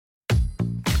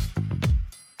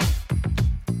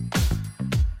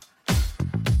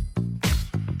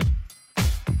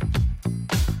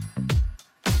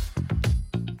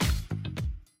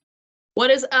What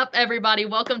is up, everybody?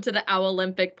 Welcome to the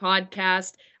Owlympic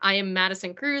Podcast. I am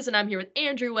Madison Cruz, and I'm here with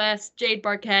Andrew West, Jade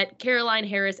Barquette, Caroline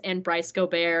Harris, and Bryce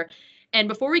Gobert. And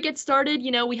before we get started,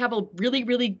 we have a really,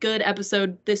 really good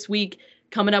episode this week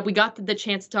coming up. We got the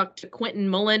chance to talk to Quentin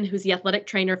Mullen, who's the athletic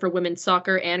trainer for women's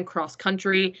soccer and cross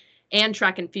country and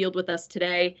track and field with us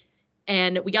today.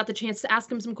 And we got the chance to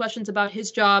ask him some questions about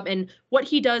his job and what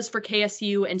he does for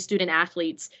KSU and student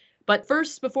athletes. But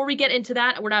first, before we get into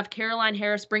that, we're going to have Caroline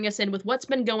Harris bring us in with what's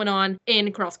been going on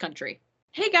in cross country.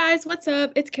 Hey guys, what's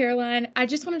up? It's Caroline. I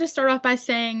just wanted to start off by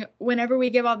saying whenever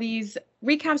we give all these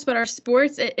recaps about our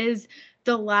sports, it is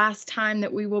the last time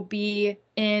that we will be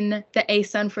in the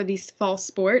ASUN for these fall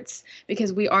sports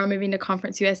because we are moving to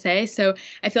Conference USA. So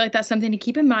I feel like that's something to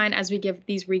keep in mind as we give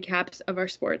these recaps of our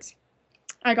sports.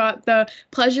 I got the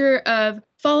pleasure of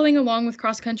following along with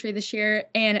cross country this year,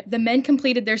 and the men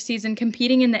completed their season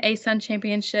competing in the ASUN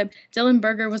championship. Dylan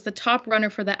Berger was the top runner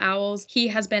for the Owls. He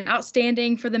has been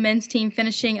outstanding for the men's team,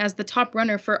 finishing as the top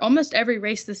runner for almost every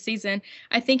race this season.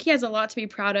 I think he has a lot to be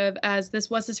proud of, as this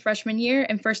was his freshman year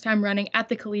and first time running at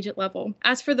the collegiate level.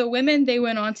 As for the women, they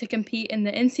went on to compete in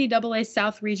the NCAA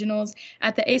South Regionals.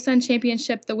 At the ASUN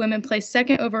championship, the women placed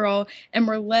second overall and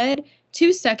were led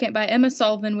to second by Emma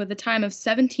Sullivan with a time of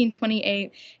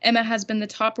 17:28. Emma has been the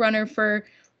top runner for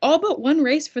all but one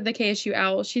race for the KSU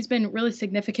Owls. She's been really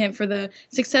significant for the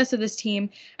success of this team.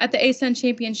 At the ASUN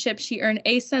championship, she earned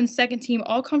ASUN second team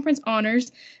all-conference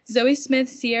honors. Zoe Smith,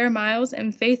 Sierra Miles,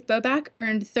 and Faith Bobak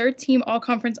earned third team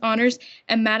all-conference honors,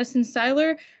 and Madison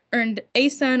Seiler earned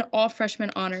ASUN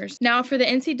all-freshman honors. Now for the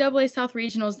NCAA South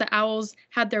Regionals, the Owls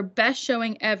had their best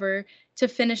showing ever to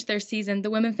finish their season.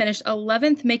 The women finished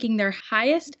 11th, making their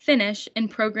highest finish in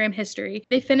program history.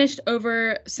 They finished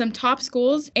over some top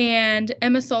schools, and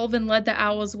Emma Sullivan led the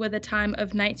Owls with a time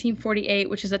of 19:48,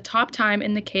 which is a top time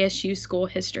in the KSU school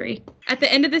history. At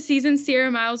the end of the season,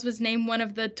 Sierra Miles was named one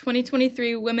of the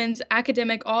 2023 Women's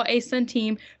Academic All-ASUN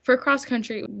team for cross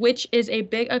country, which is a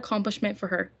big accomplishment for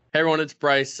her. Hey everyone, it's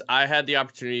Bryce. I had the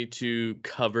opportunity to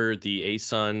cover the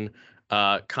ASUN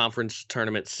conference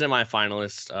tournament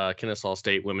semifinalists, Kennesaw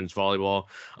State women's volleyball.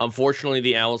 Unfortunately,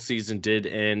 the Owls season did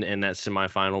end in that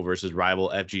semifinal versus rival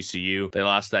FGCU. They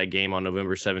lost that game on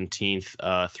November 17th,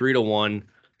 3-1.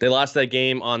 They lost that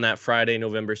game on that Friday,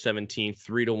 November 17th,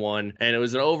 3-1. And it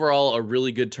was overall a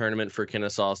really good tournament for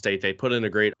Kennesaw State. They put in a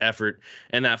great effort.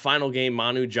 In that final game,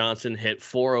 Manu Johnson hit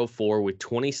 404 with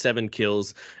 27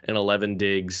 kills and 11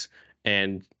 digs.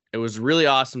 And it was really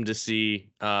awesome to see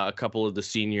a couple of the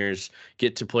seniors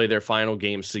get to play their final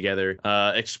games together,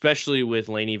 especially with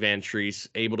Lainey Van Treese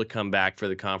able to come back for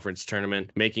the conference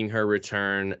tournament, making her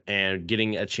return and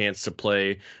getting a chance to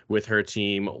play with her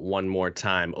team one more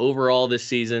time. Overall this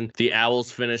season, the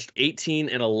Owls finished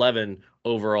 18-11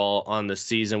 overall on the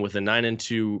season with a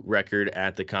 9-2 record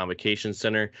at the Convocation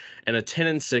Center and a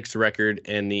 10-6 record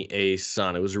in the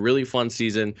ASUN. It was a really fun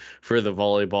season for the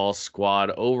volleyball squad.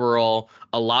 Overall,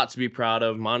 a lot to be proud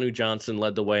of. Manu Johnson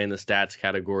led the way in the stats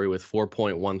category with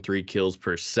 4.13 kills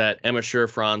per set. Emma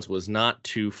Scherfranz was not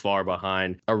too far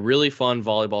behind. A really fun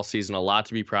volleyball season, a lot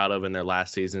to be proud of in their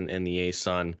last season in the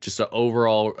ASUN. Just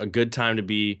a good time to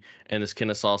be in this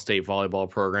Kennesaw State volleyball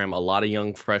program. A lot of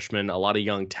young freshmen, a lot of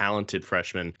young talented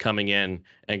freshmen coming in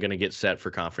and going to get set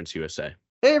for Conference USA.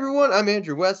 Hey everyone, I'm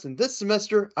Andrew West, and this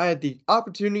semester I had the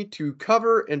opportunity to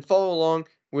cover and follow along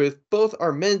with both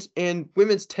our men's and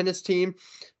women's tennis team.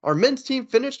 Our men's team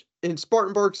finished in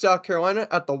Spartanburg, South Carolina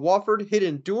at the Wofford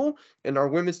Hidden Duel, and our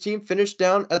women's team finished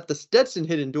down at the Stetson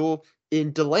Hidden Duel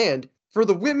in DeLand. For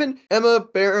the women, Emma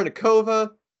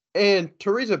Baranikova and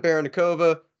Teresa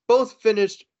Baranikova both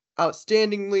finished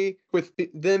outstandingly, with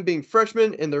them being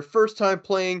freshmen and their first time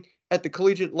playing at the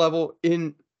collegiate level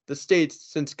in the States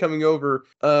since coming over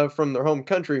from their home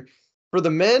country. For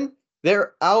the men,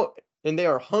 they're out and they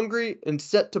are hungry and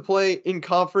set to play in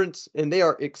conference, and they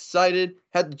are excited.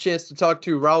 Had the chance to talk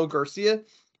to Raul Garcia,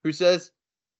 who says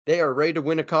they are ready to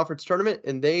win a conference tournament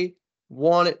and they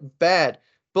want it bad.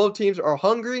 Both teams are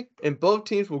hungry, and both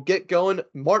teams will get going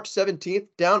March 17th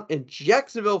down in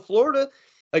Jacksonville, Florida,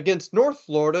 against North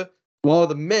Florida, while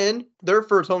the men, their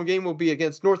first home game will be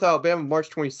against North Alabama March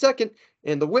 22nd,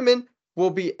 and the women will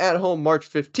be at home March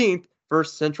 15th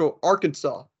versus Central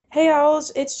Arkansas. Hey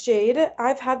Owls, it's Jade.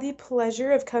 I've had the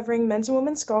pleasure of covering men's and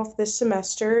women's golf this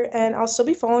semester, and I'll still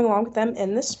be following along with them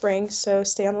in the spring, so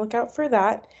stay on the lookout for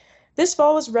that. This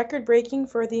fall was record-breaking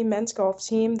for the men's golf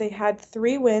team. They had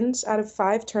 3 wins out of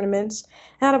 5 tournaments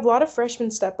and had a lot of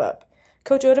freshmen step up.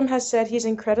 Coach Odom has said he's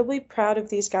incredibly proud of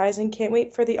these guys and can't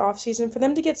wait for the offseason for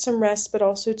them to get some rest, but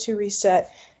also to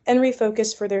reset and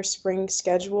refocus for their spring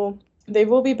schedule. They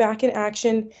will be back in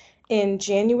action in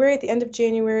January, at the end of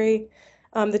January,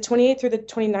 the 28th through the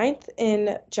 29th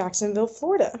in Jacksonville,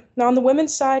 Florida. Now, on the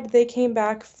women's side, they came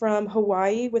back from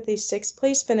Hawaii with a 6th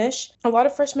place finish. A lot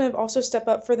of freshmen have also stepped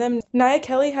up for them. Nia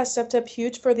Kelly has stepped up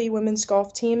huge for the women's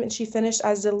golf team, and she finished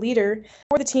as the leader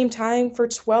for the team, tying for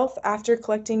 12th after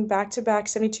collecting back-to-back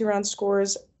 72-round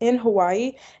scores in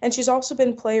Hawaii, and she's also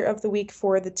been Player of the Week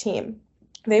for the team.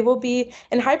 They will be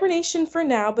in hibernation for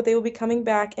now, but they will be coming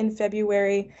back in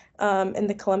February in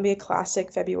the Columbia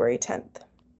Classic, February 10th.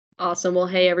 Awesome. Well,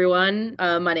 hey, everyone.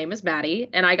 My name is Maddie,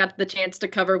 and I got the chance to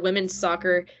cover women's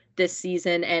soccer this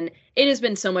season, and it has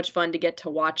been so much fun to get to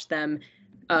watch them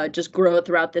just grow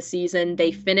throughout the season.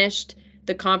 They finished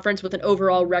the conference with an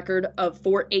overall record of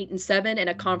 4-8-7 and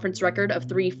a conference record of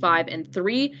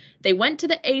 3-5-3. They went to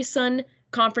the ASUN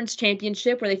Conference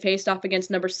Championship where they faced off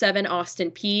against number 7 Austin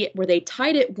P, where they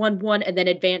tied it 1-1 and then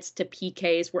advanced to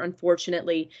PKs, where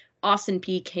unfortunately Austin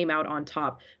P came out on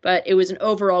top. But it was an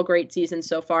overall great season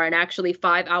so far, and actually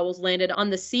 5 Owls landed on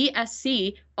the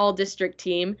CSC All-District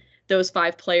team. Those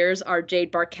 5 players are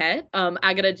Jade Barquette,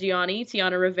 Agata Gianni,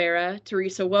 Tiana Rivera,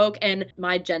 Teresa Woke, and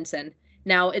Mai Jensen.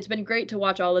 Now, it's been great to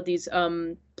watch all of these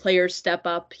players step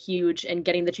up huge and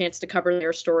getting the chance to cover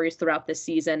their stories throughout this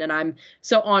season. And I'm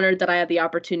so honored that I had the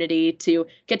opportunity to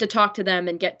get to talk to them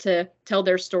and get to tell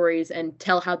their stories and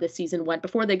tell how this season went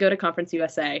before they go to Conference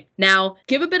USA. Now,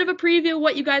 give a bit of a preview of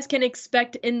what you guys can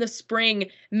expect in the spring.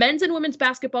 Men's and women's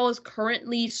basketball is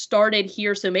currently started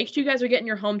here, so make sure you guys are getting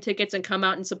your home tickets and come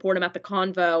out and support them at the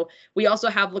Convo. We also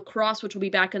have lacrosse, which will be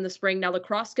back in the spring. Now,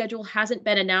 lacrosse schedule hasn't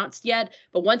been announced yet,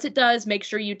 but once it does, make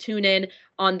sure you tune in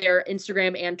on their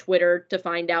Instagram and Twitter to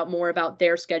find out more about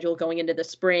their schedule going into the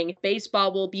spring.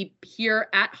 Baseball will be here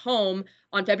at home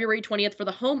on February 20th for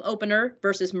the home opener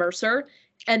versus Mercer.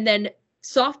 And then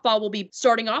softball will be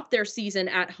starting off their season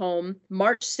at home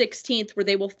March 16th, where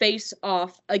they will face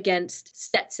off against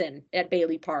Stetson at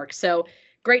Bailey Park. So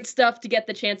great stuff to get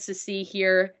the chance to see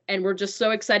here. And we're just so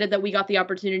excited that we got the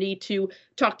opportunity to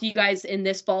talk to you guys in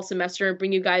this fall semester and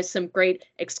bring you guys some great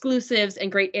exclusives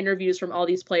and great interviews from all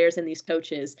these players and these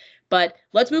coaches. But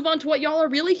let's move on to what y'all are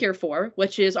really here for,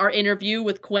 which is our interview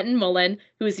with Quentin Mullen,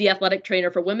 who is the athletic trainer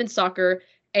for women's soccer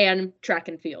and track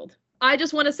and field. I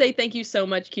just want to say thank you so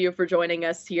much, Q, for joining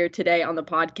us here today on the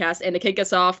podcast. And to kick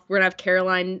us off, we're going to have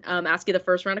Caroline ask you the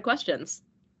first round of questions.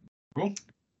 Cool.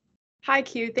 Hi,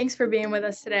 Q. Thanks for being with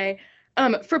us today.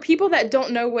 For people that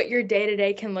don't know what your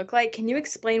day-to-day can look like, can you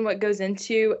explain what goes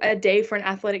into a day for an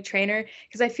athletic trainer?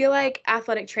 Because I feel like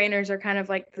athletic trainers are kind of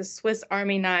like the Swiss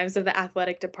Army knives of the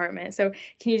athletic department. So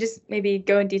can you just maybe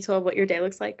go in detail of what your day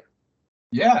looks like?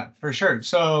 Yeah, for sure.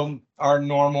 So our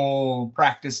normal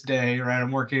practice day, right?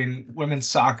 I'm working women's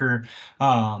soccer,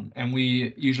 and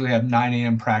we usually have 9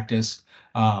 a.m. practice.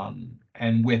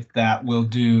 And with that, we'll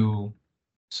do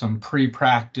some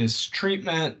pre-practice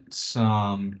treatment,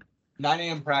 some 9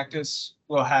 a.m. practice.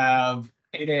 We'll have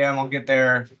 8 a.m. I'll get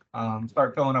there,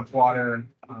 start filling up water,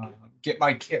 get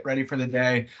my kit ready for the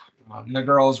day. The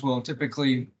girls will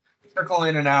typically circle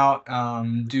in and out,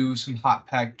 do some hot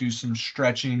pack, do some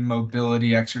stretching,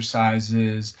 mobility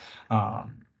exercises,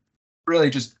 really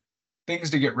just things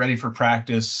to get ready for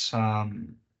practice.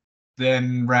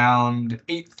 Then around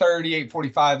 8:30,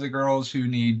 8:45, the girls who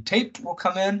need taped will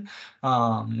come in.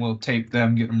 We'll tape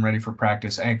them, get them ready for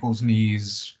practice, ankles,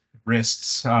 knees,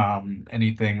 wrists,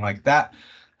 anything like that.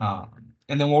 And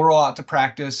then we'll roll out to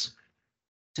practice,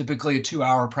 typically a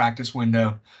 2-hour practice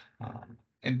window.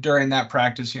 And during that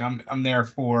practice, I'm there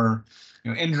for,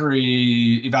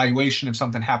 injury evaluation if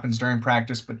something happens during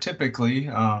practice. But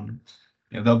typically,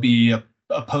 there'll be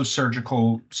a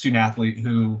post-surgical student athlete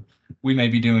who we may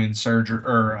be doing surgery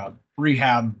or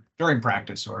rehab during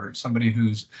practice, or somebody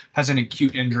has an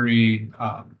acute injury.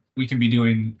 We can be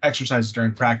doing exercises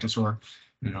during practice, or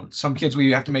some kids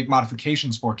we have to make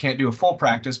modifications for can't do a full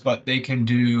practice, but they can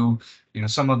do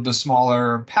some of the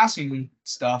smaller passing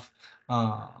stuff.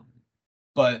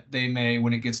 But they may,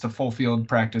 when it gets to full field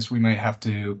practice, we might have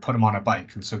to put them on a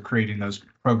bike. And so creating those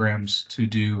programs to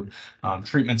do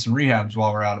treatments and rehabs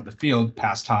while we're out at the field,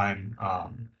 past time,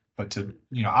 but to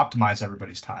optimize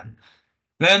everybody's time.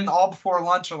 Then all before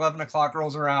lunch, 11 o'clock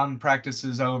rolls around, practice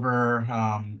is over.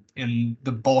 In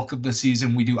the bulk of the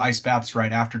season, we do ice baths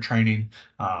right after training.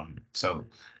 So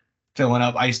filling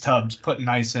up ice tubs, putting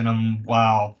ice in them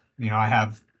while, I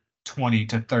have 20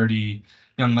 to 30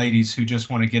 young ladies who just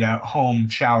want to get out home,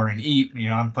 shower, and eat.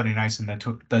 I'm putting ice in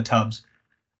the tubs.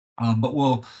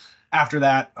 But after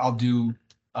that, I'll do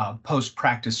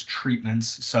post-practice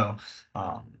treatments. So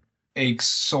aches,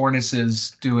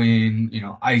 sorenesses, doing,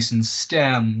 ice and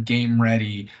stem, game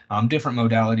ready, different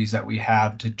modalities that we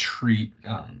have to treat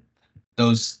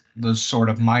those those sort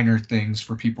of minor things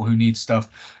for people who need stuff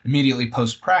immediately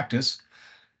post practice.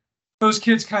 Those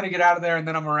kids kind of get out of there, and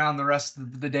then I'm around the rest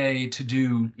of the day to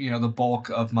do, the bulk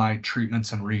of my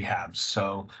treatments and rehabs.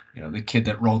 So, the kid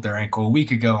that rolled their ankle a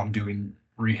week ago, I'm doing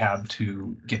rehab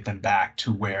to get them back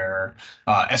to where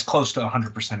as close to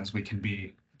 100% as we can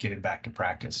be getting back to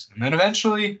practice. And then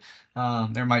eventually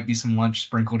there might be some lunch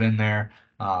sprinkled in there.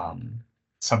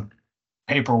 Some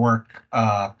paperwork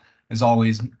is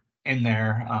always in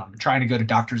there. Trying to go to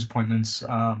doctor's appointments.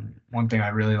 One thing I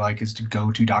really like is to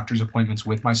go to doctor's appointments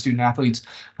with my student athletes.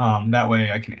 That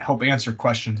way I can help answer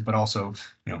questions, but also,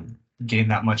 gain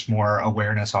that much more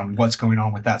awareness on what's going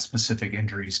on with that specific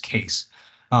injuries case.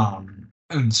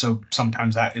 And so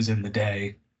sometimes that is in the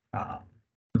day.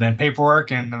 Then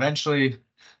paperwork, and eventually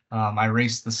I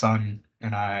race the sun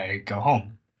and I go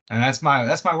home. And that's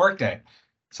my work day.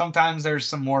 Sometimes there's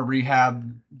some more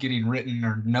rehab getting written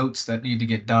or notes that need to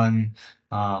get done,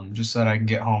 just so that I can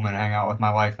get home and hang out with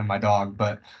my wife and my dog.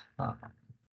 But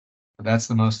that's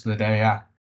the most of the day. Yeah.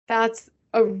 That's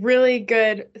a really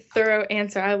good, thorough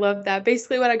answer. I love that.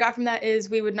 Basically, what I got from that is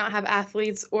we would not have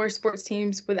athletes or sports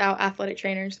teams without athletic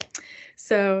trainers.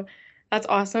 So that's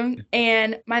awesome.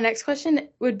 And my next question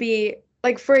would be,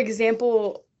 like, for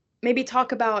example, maybe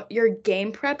talk about your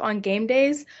game prep on game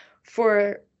days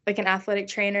for like an athletic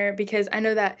trainer, because I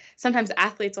know that sometimes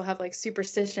athletes will have like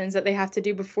superstitions that they have to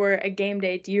do before a game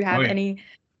day. Do you have any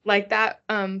like that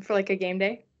for like a game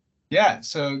day? Yeah,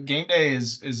 so game day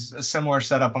is a similar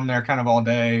setup. I'm there kind of all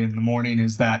day. In the morning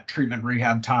is that treatment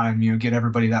rehab time, get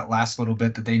everybody that last little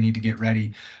bit that they need to get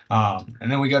ready. And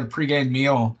then we go to pregame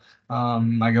meal.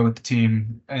 I go with the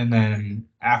team. And then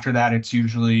after that, it's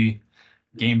usually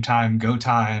game time, go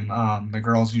time. The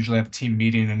girls usually have a team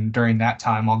meeting. And during that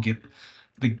time, I'll get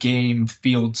the game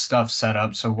field stuff set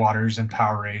up. So waters and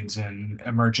Powerades and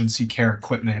emergency care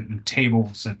equipment and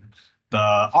tables and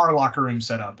our locker room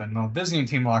set up and the visiting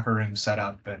team locker room set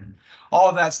up, and all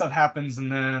of that stuff happens.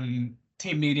 And then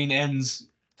team meeting ends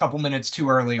a couple minutes too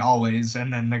early always.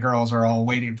 And then the girls are all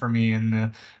waiting for me in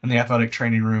the athletic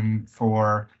training room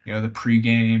for, the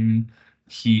pregame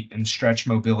heat and stretch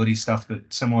mobility stuff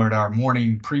that's similar to our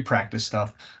morning pre-practice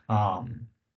stuff.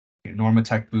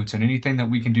 Normatec boots and anything that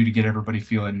we can do to get everybody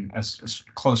feeling as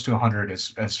close to 100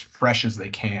 as fresh as they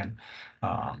can.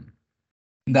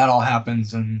 That all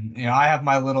happens, and I have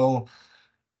my little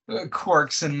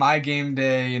quirks in my game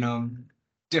day.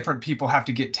 Different people have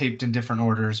to get taped in different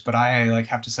orders, but I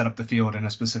have to set up the field in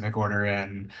a specific order,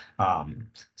 and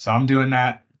so I'm doing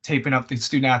that, taping up the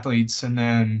student athletes, and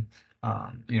then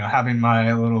having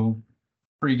my little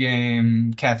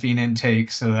pregame caffeine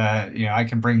intake so that I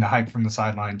can bring the hype from the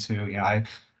sideline too.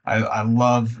 I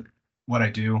love what I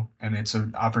do, and it's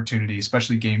an opportunity,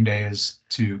 especially game day, is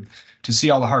to see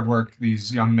all the hard work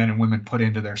these young men and women put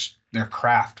into their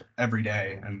craft every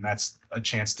day, and that's a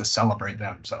chance to celebrate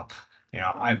them. So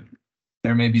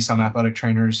there may be some athletic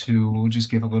trainers who will just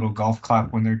give a little golf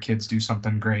clap when their kids do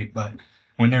something great, but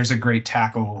when there's a great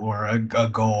tackle or a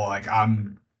goal, like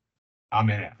I'm in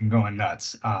it. I'm going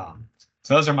nuts.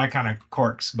 So those are my kind of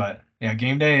quirks, but yeah,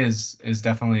 game day is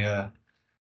definitely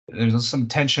there's some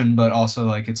tension, but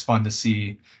also it's fun to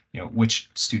see, which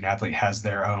student athlete has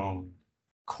their own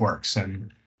quirks,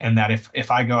 and that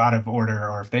if I go out of order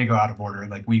or if they go out of order,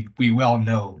 we well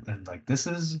know, and this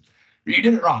is, you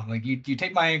did it wrong. You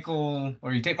take my ankle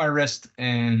or you take my wrist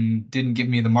and didn't give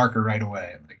me the marker right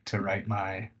away, to write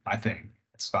my thing.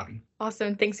 It's funny.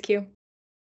 Awesome. Thanks, Q.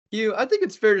 I think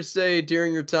it's fair to say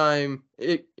during your time,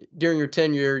 during your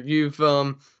tenure, you've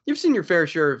seen your fair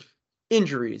share of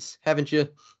injuries, haven't you?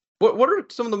 What are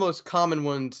some of the most common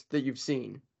ones that you've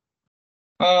seen?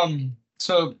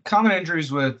 So common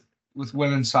injuries with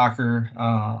women's soccer,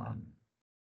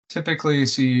 typically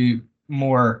see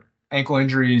more ankle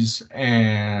injuries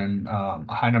and a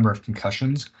high number of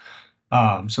concussions.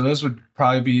 So those would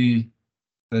probably be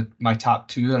my top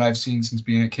two that I've seen since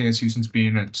being at KSU, since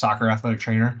being a soccer athletic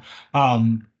trainer,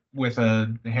 with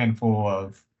a handful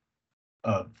of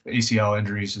ACL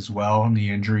injuries as well, knee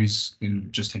injuries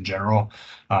in general,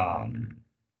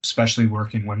 especially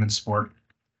working women's sport.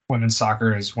 Women's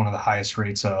soccer is one of the highest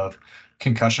rates of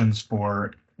concussions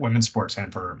for women's sports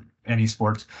and for any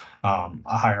sports, a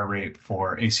higher rate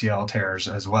for ACL tears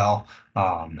as well,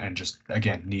 and just,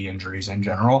 again, knee injuries in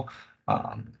general.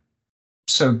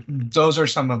 So those are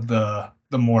some of the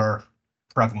more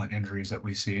prevalent injuries that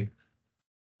we see.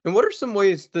 And what are some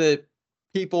ways that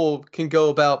people can go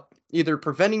about either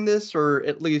preventing this or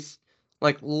at least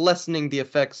lessening the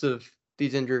effects of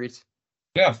these injuries?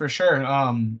 Yeah, for sure.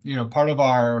 Part of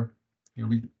our,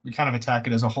 we kind of attack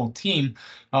it as a whole team.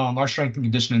 Our strength and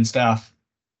conditioning staff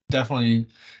definitely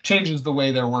changes the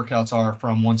way their workouts are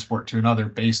from one sport to another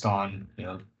based on,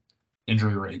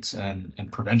 injury rates and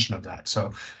prevention of that.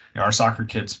 So our soccer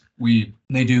kids,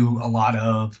 they do a lot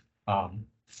of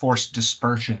force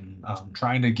dispersion,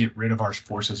 trying to get rid of our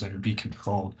forces and be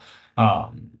controlled.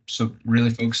 So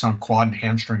really focus on quad and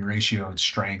hamstring ratio and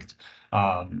strength.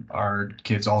 Our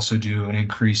kids also do an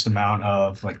increased amount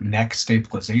of like neck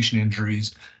stabilization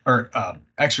injuries or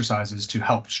exercises to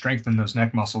help strengthen those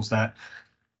neck muscles that,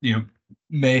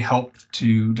 may help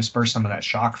to disperse some of that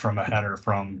shock from a head or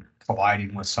from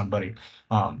colliding with somebody.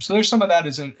 So there's some of that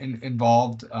is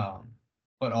involved,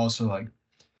 but also like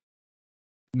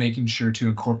making sure to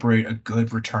incorporate a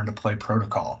good return to play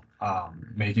protocol,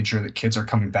 making sure that kids are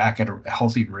coming back at a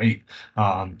healthy rate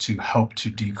to help to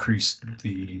decrease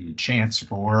the chance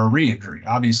for a re-injury.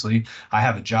 Obviously, I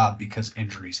have a job because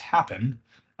injuries happen.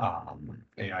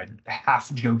 I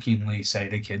half jokingly say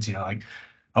to kids,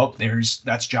 oh,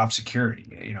 that's job security.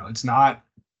 It's not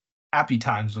happy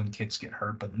times when kids get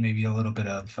hurt, but maybe a little bit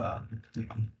of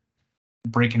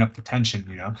breaking up the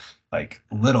tension, like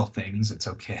little things. It's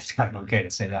okay. It's kind of okay to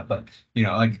say that, but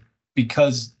like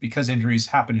because injuries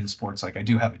happen in sports, like I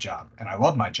do have a job and I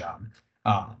love my job,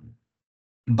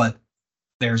 but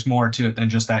there's more to it than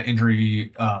just that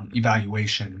injury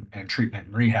evaluation and treatment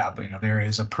and rehab. There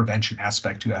is a prevention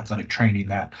aspect to athletic training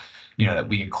that that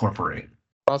we incorporate.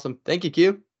 Awesome. Thank you,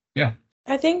 Q. Yeah.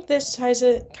 I think this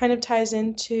kind of ties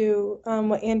into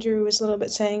what Andrew was a little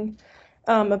bit saying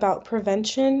about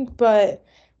prevention, but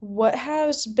what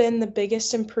has been the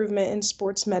biggest improvement in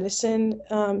sports medicine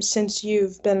since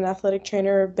you've been an athletic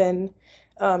trainer or been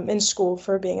in school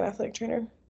for being an athletic trainer?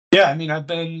 Yeah, I've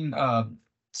been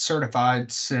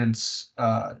certified since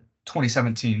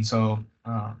 2017, so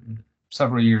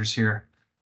several years here.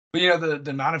 But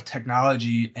the amount of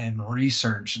technology and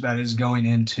research that is going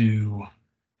into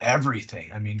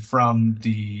everything. From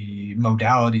the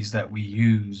modalities that we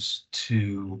use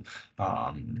to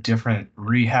different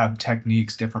rehab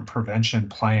techniques, different prevention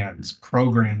plans,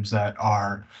 programs that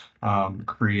are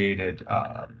created.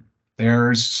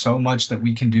 There's so much that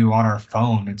we can do on our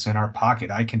phone. It's in our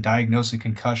pocket. I can diagnose a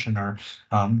concussion or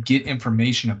get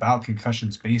information about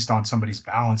concussions based on somebody's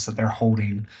balance that they're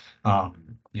holding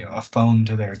a phone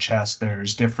to their chest.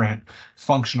 There's different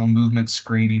functional movement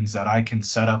screenings that I can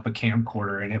set up a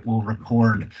camcorder and it will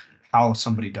record how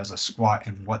somebody does a squat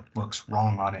and what looks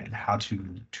wrong on it and how to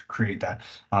create that.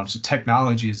 So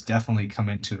technology has definitely come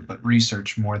into it, but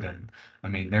research more than,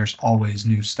 there's always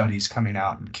new studies coming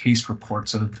out and case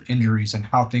reports of injuries and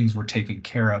how things were taken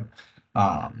care of.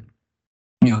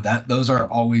 Those are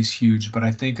always huge, but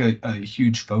I think a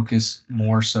huge focus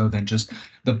more so than just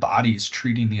the body is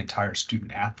treating the entire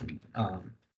student athlete.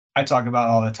 I talk about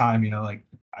all the time, like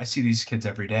I see these kids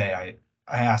every day.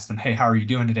 I ask them, hey, how are you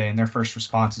doing today? And their first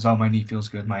response is, oh, my knee feels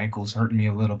good. My ankle's hurting me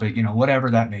a little bit, whatever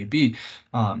that may be.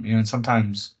 And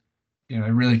sometimes, I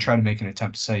really try to make an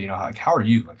attempt to say, like, how are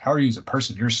you? Like, how are you as a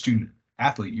person? You're a student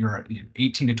athlete. You're an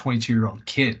 18 to 22-year-old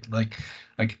kid. Like,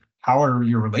 how are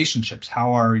your relationships?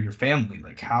 How are your family?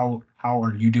 Like, how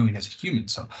are you doing as a human?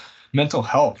 So mental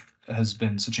health has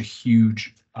been such a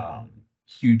huge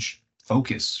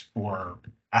focus for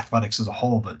athletics as a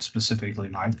whole, but specifically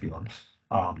my field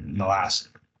in the last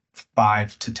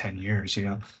 5 to 10 years.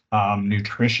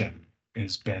 Nutrition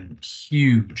has been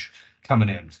huge coming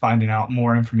in, finding out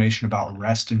more information about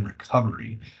rest and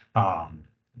recovery.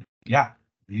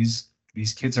 These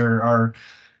kids are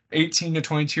 18 to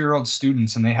 22-year-old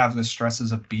students, and they have the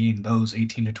stresses of being those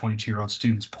 18 to 22-year-old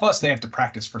students. Plus, they have to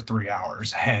practice for 3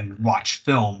 hours and watch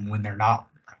film when they're not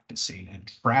practicing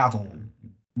and travel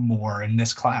more in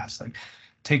this class. Like,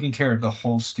 taking care of the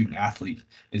whole student athlete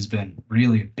has been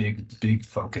really a big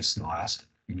focus in the last,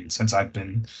 since I've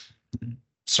been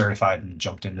certified and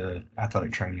jumped into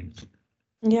athletic training.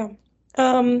 Yeah.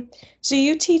 So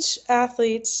you teach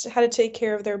athletes how to take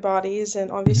care of their bodies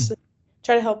and obviously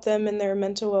try to help them in their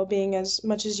mental well-being as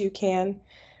much as you can.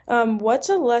 What's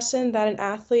a lesson that an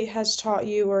athlete has taught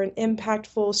you or an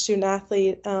impactful student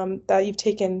athlete that you've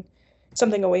taken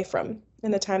something away from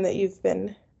in the time that you've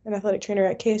been an athletic trainer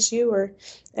at KSU or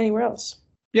anywhere else?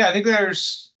 Yeah, I think I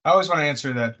always want to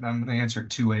answer that. I'm going to answer it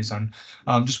 2 ways on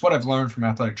just what I've learned from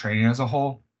athletic training as a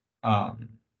whole.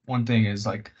 One thing is,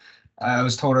 like, I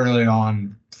was told early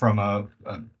on from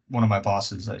one of my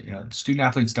bosses that, student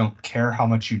athletes don't care how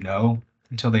much you know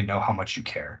until they know how much you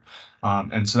care.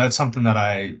 And so that's something that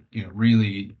I,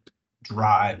 really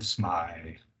drives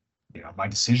my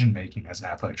decision making as an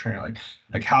athletic trainer.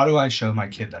 Like how do I show my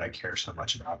kid that I care so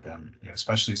much about them?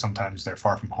 Especially sometimes they're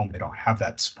far from home, they don't have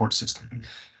that support system.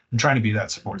 I'm trying to be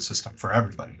that support system for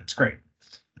everybody. It's great.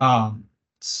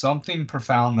 something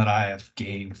profound that I have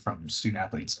gained from student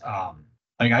athletes.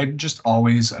 Like I'm just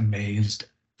always amazed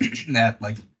at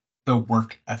like the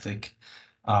work ethic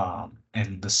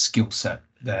and the skill set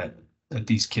that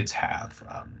these kids have.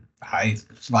 I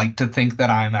like to think that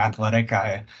I'm athletic.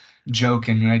 I joke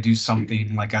and I do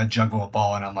something like I juggle a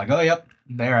ball and I'm like, oh, yep,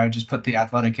 there, I just put the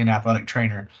athletic in athletic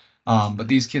trainer. But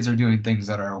these kids are doing things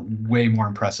that are way more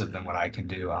impressive than what I can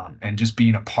do. And just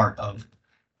being a part of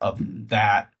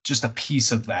that, just a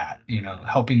piece of that,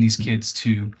 helping these kids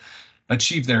to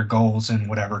achieve their goals in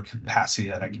whatever capacity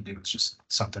that I can do is just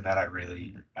something that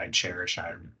I cherish.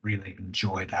 I really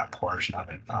enjoy that portion of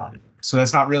it. So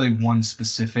that's not really one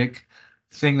specific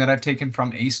thing that I've taken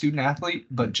from a student athlete,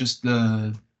 but just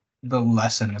the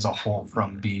lesson as a whole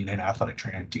from being an athletic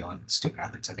trainer and dealing with student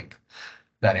athletes. I think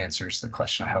that answers the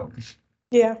question, I hope.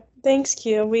 Yeah, thanks,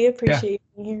 Q. We appreciate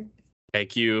you here.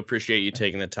 Thank you. Appreciate you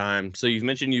taking the time. So you've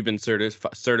mentioned you've been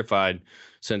certified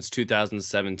since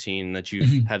 2017, that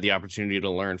you've had the opportunity to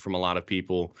learn from a lot of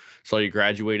people. So you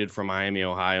graduated from Miami,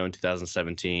 Ohio in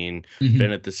 2017,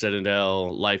 been at the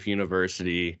Citadel, Life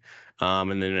University,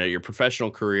 and then at your professional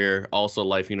career, also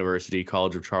Life University,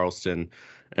 College of Charleston,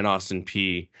 and Austin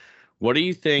Peay. What do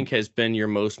you think has been your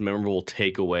most memorable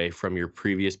takeaway from your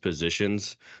previous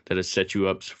positions that has set you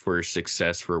up for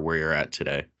success for where you're at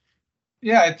today?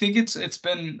 Yeah, I think it's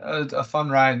been a fun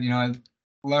ride. I've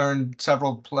learned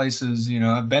several places.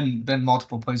 I've been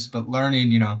multiple places, but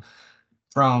learning,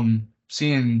 from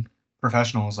seeing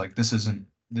professionals like this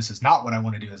is not what I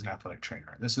want to do as an athletic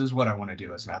trainer. This is what I want to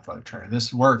do as an athletic trainer.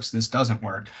 This works. This doesn't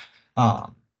work.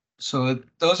 So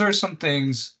those are some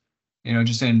things,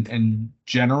 just in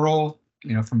general,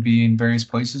 from being various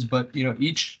places. But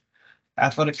each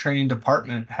athletic training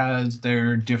department has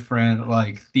their different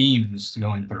like themes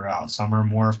going throughout. Some are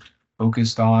more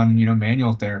focused on,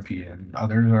 manual therapy, and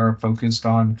others are focused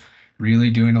on really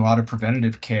doing a lot of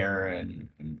preventative care and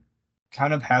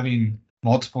kind of having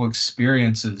multiple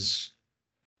experiences.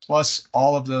 Plus,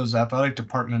 all of those athletic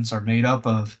departments are made up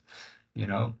of,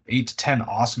 8 to 10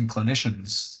 awesome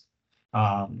clinicians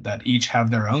that each have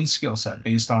their own skill set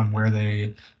based on where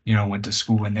they, went to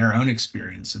school and their own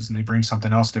experiences, and they bring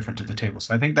something else different to the table.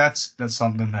 So I think that's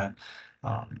something that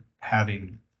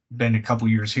having been a couple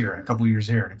years here, a couple years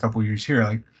here, and a couple years here,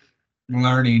 like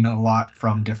learning a lot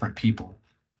from different people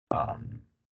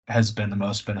has been the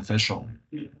most beneficial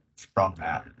from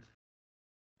that.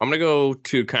 I'm going to go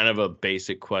to kind of a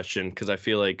basic question because I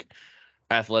feel like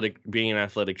being an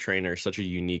athletic trainer is such a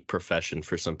unique profession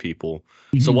for some people.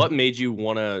 So what made you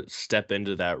want to step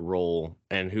into that role,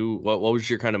 and what was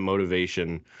your kind of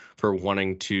motivation for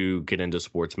wanting to get into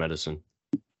sports medicine?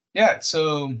 Yeah.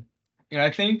 So, I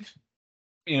think,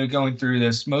 going through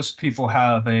this, most people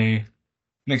have an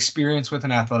experience with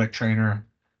an athletic trainer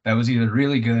that was either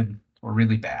really good or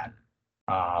really bad.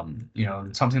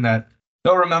 Something that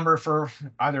they'll remember for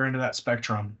either end of that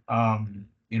spectrum.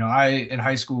 I, in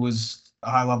high school, was a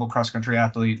high-level cross-country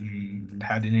athlete and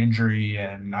had an injury,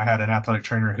 and I had an athletic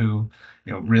trainer who,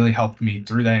 really helped me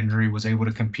through that injury, was able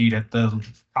to compete at the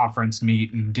conference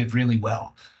meet and did really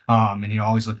well. And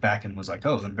always looked back and was like,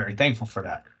 oh, I'm very thankful for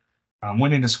that.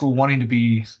 Went into school wanting to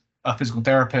be a physical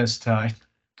therapist. I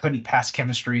couldn't pass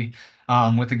chemistry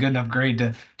with a good enough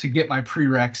grade to get my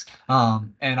prereqs.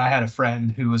 And I had a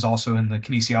friend who was also in the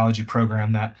kinesiology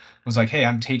program that was like, hey,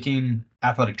 I'm taking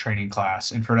athletic training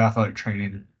class, infrared athletic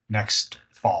training next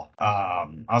fall. I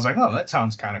was like, oh, that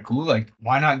sounds kind of cool. Like,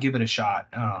 why not give it a shot?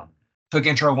 Took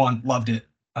intro 1, loved it.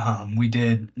 We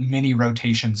did mini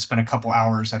rotations, spent a couple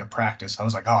hours at a practice. I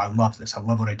was like, oh, I love this. I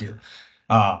love what I do.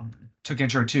 Took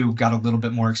intro 2, got a little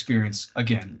bit more experience.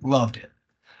 Again, loved it.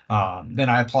 Then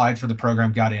I applied for the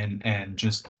program, got in, and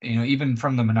just, even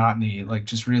from the monotony, like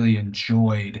just really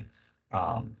enjoyed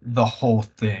the whole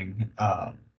thing.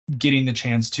 Getting the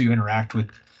chance to interact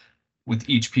with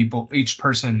each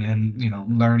person,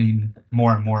 and learning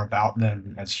more and more about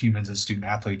them as humans, as student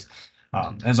athletes,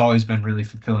 has always been really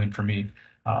fulfilling for me.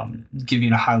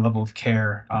 Giving a high level of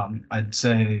care, I'd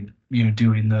say,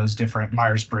 doing those different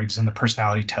Myers-Briggs and the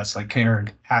personality tests, like care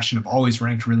and passion, have always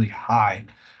ranked really high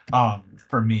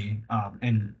for me.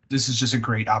 And this is just a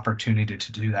great opportunity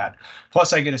to do that.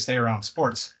 Plus, I get to stay around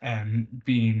sports, and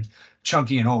being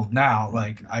chunky and old now,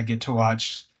 like I get to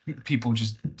watch people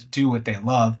just do what they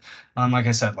love. Like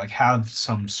I said, like have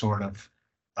some sort of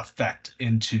effect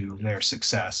into their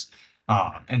success,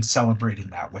 and celebrating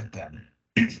that with them.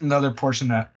 Another portion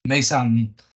that may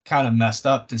sound kind of messed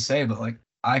up to say, but like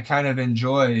I kind of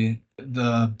enjoy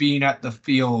the being at the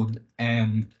field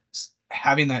and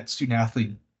having that student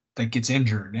athlete that gets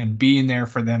injured, and being there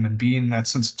for them and being that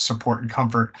sense of support and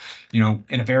comfort, in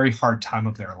a very hard time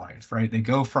of their life, right? They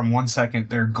go from 1 second,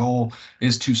 their goal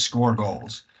is to score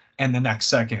goals, and the next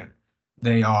second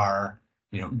they are,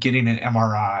 getting an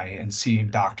MRI and seeing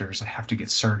doctors and have to get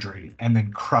surgery and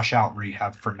then crush out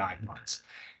rehab for 9 months.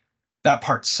 That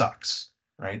part sucks,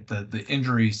 right? The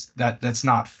injuries, that's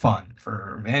not fun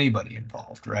for anybody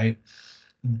involved, right?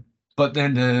 But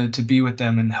then to be with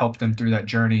them and help them through that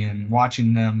journey and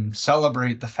watching them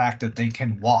celebrate the fact that they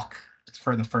can walk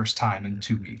for the first time in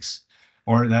 2 weeks,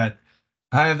 or that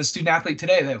I have a student athlete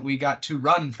today that we got to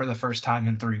run for the first time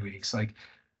in 3 weeks. Like,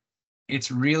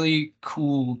 it's really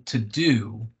cool to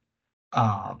do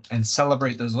and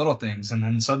celebrate those little things. And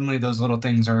then suddenly those little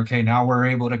things are okay. Now we're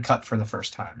able to cut for the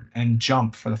first time and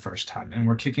jump for the first time. And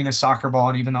we're kicking a soccer ball.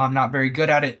 And even though I'm not very good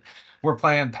at it, we're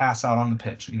playing pass out on the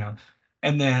pitch,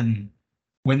 And then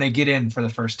when they get in for the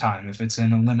first time, if it's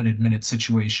in a limited minute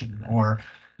situation, or,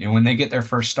 when they get their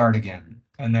first start again,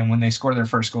 and then when they score their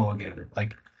first goal again,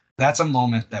 like, that's a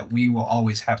moment that we will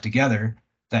always have together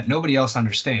that nobody else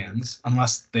understands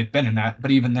unless they've been in that.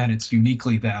 But even then, it's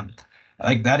uniquely them.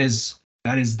 Like, that is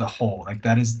the whole, like,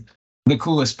 that is the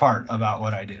coolest part about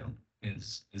what I do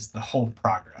is the whole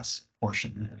progress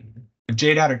portion. If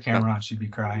Jade had her camera on, she'd be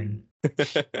crying.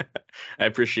 I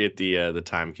appreciate the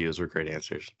time, Q. Those were great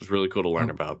answers. It was really cool to learn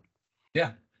about.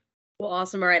 Yeah. Well,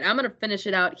 awesome. All right, I'm going to finish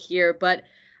it out here. But,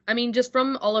 I mean, just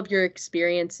from all of your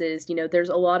experiences, there's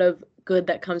a lot of good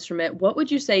that comes from it. What would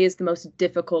you say is the most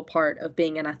difficult part of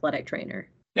being an athletic trainer?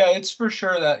 Yeah, it's for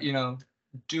sure that,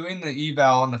 doing the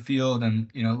eval on the field and,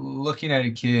 looking at a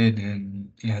kid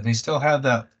and, they still have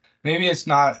that. Maybe it's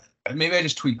not, maybe I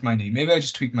just tweaked my knee. Maybe I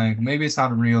just tweaked my ankle. Maybe it's not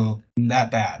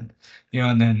that bad,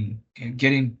 and then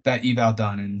getting that eval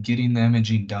done and getting the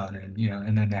imaging done and,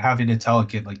 and then having to tell a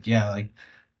kid, like, yeah, like,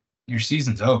 your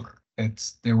season's over.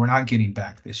 We're not getting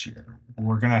back this year.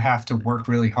 We're going to have to work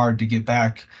really hard to get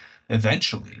back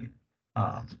eventually.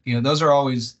 Those are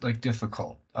always, like,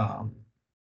 difficult.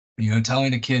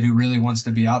 Telling a kid who really wants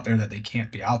to be out there that they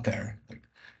can't be out there, like,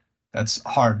 that's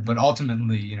hard. But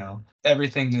ultimately,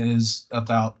 everything is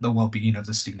about the well-being of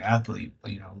the student athlete,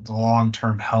 the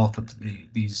long-term health of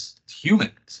these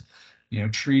humans,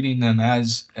 treating them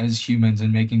as humans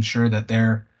and making sure that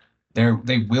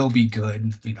they will be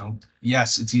good.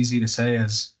 Yes, it's easy to say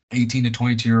as 18 to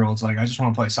 22-year-olds, like, I just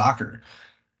want to play soccer,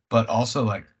 but also,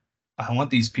 like, I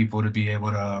want these people to be able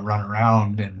to run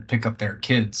around and pick up their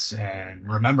kids and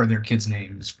remember their kids'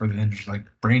 names for the injuries, like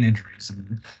brain injuries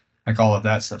and, like, all of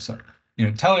that stuff. So,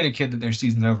 telling a kid that their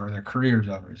season's over, their career's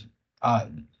over is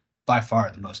by far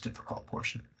the most difficult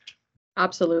portion.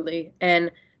 Absolutely.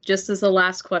 And just as a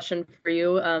last question for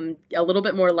you, a little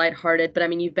bit more lighthearted, but I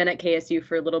mean, you've been at KSU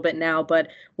for a little bit now, but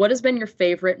what has been your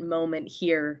favorite moment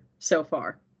here so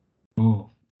far? Ooh.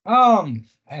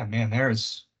 Man,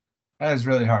 that is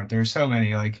really hard. There's so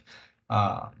many, like,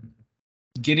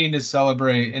 getting to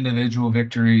celebrate individual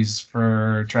victories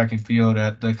for track and field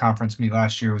at the conference meet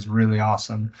last year was really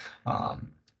awesome.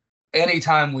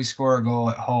 Anytime we score a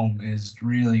goal at home is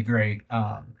really great.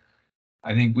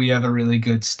 I think we have a really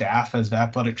good staff as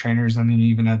athletic trainers. I mean,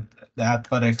 even at the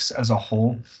athletics as a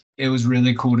whole, it was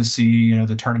really cool to see,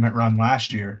 the tournament run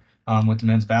last year with the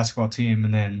men's basketball team.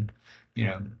 And then,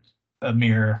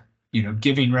 Amir,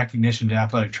 giving recognition to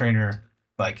athletic trainer,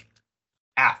 like,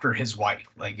 after his wife,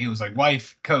 like, it was like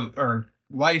wife, coach, or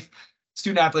wife,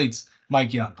 student athletes,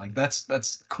 Mike Young. Like,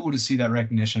 that's cool to see that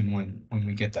recognition when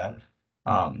we get that.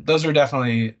 Those are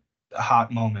definitely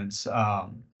hot moments.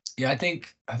 I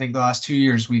think the last 2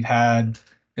 years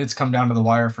it's come down to the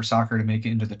wire for soccer to make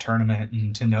it into the tournament,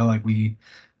 and to know, like, we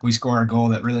score a goal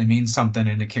that really means something,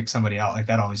 and to kick somebody out, like,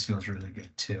 that always feels really good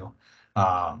too.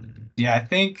 I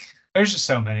think there's just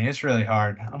so many. It's really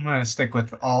hard. I'm going to stick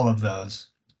with all of those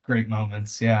great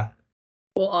moments. Yeah.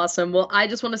 Well, awesome. Well, I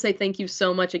just want to say thank you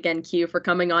so much again, Q, for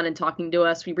coming on and talking to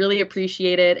us. We really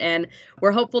appreciate it. And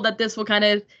we're hopeful that this will kind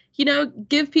of,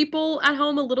 give people at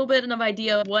home a little bit of an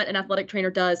idea of what an athletic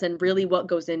trainer does and really what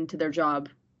goes into their job.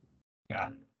 Yeah,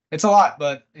 it's a lot,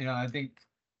 but, I think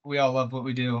we all love what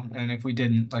we do. And if we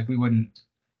didn't, like, we wouldn't,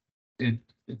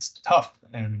 it's tough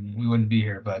and we wouldn't be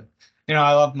here. But,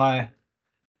 I love my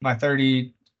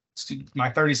 30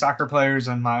 soccer players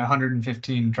and my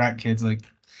 115 track kids. Like,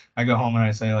 I go home and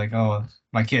I say, like, oh,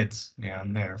 my kids,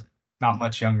 and they're not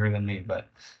much younger than me, but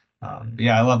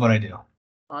I love what I do.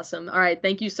 Awesome. All right.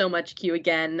 Thank you so much, Q,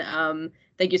 again.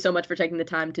 Thank you so much for taking the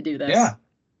time to do this. Yeah,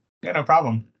 no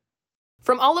problem.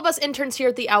 From all of us interns here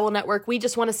at the Owl Network, we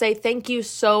just want to say thank you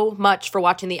so much for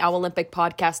watching the Owlympic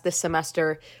Podcast this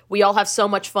semester. We all have so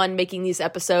much fun making these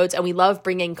episodes, and we love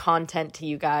bringing content to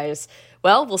you guys.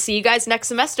 Well, we'll see you guys next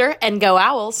semester, and go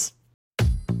Owls!